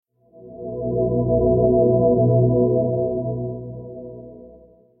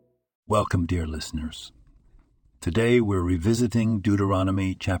Welcome, dear listeners. Today we're revisiting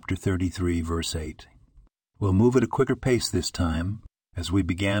Deuteronomy chapter 33, verse 8. We'll move at a quicker pace this time, as we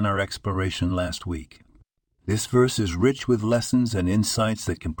began our exploration last week. This verse is rich with lessons and insights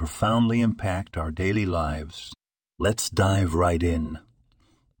that can profoundly impact our daily lives. Let's dive right in.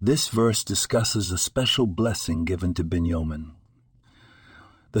 This verse discusses a special blessing given to Binyomin.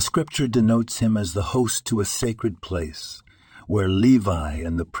 The scripture denotes him as the host to a sacred place, where Levi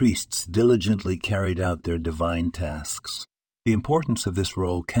and the priests diligently carried out their divine tasks. The importance of this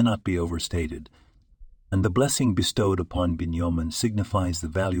role cannot be overstated, and the blessing bestowed upon Binyomin signifies the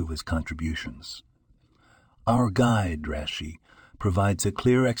value of his contributions. Our guide, Rashi, provides a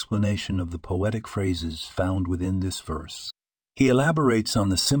clear explanation of the poetic phrases found within this verse. He elaborates on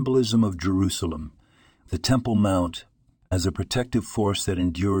the symbolism of Jerusalem, the Temple Mount, as a protective force that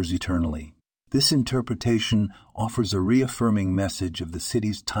endures eternally. This interpretation offers a reaffirming message of the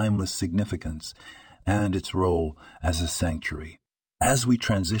city's timeless significance and its role as a sanctuary. As we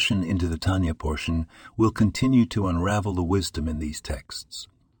transition into the Tanya portion, we'll continue to unravel the wisdom in these texts.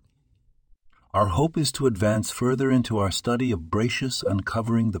 Our hope is to advance further into our study of Bereshit,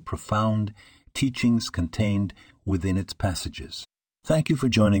 uncovering the profound teachings contained within its passages. Thank you for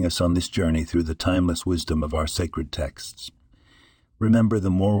joining us on this journey through the timeless wisdom of our sacred texts. Remember, the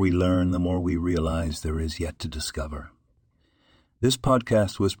more we learn, the more we realize there is yet to discover. This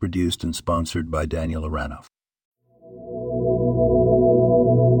podcast was produced and sponsored by Daniel Aranoff.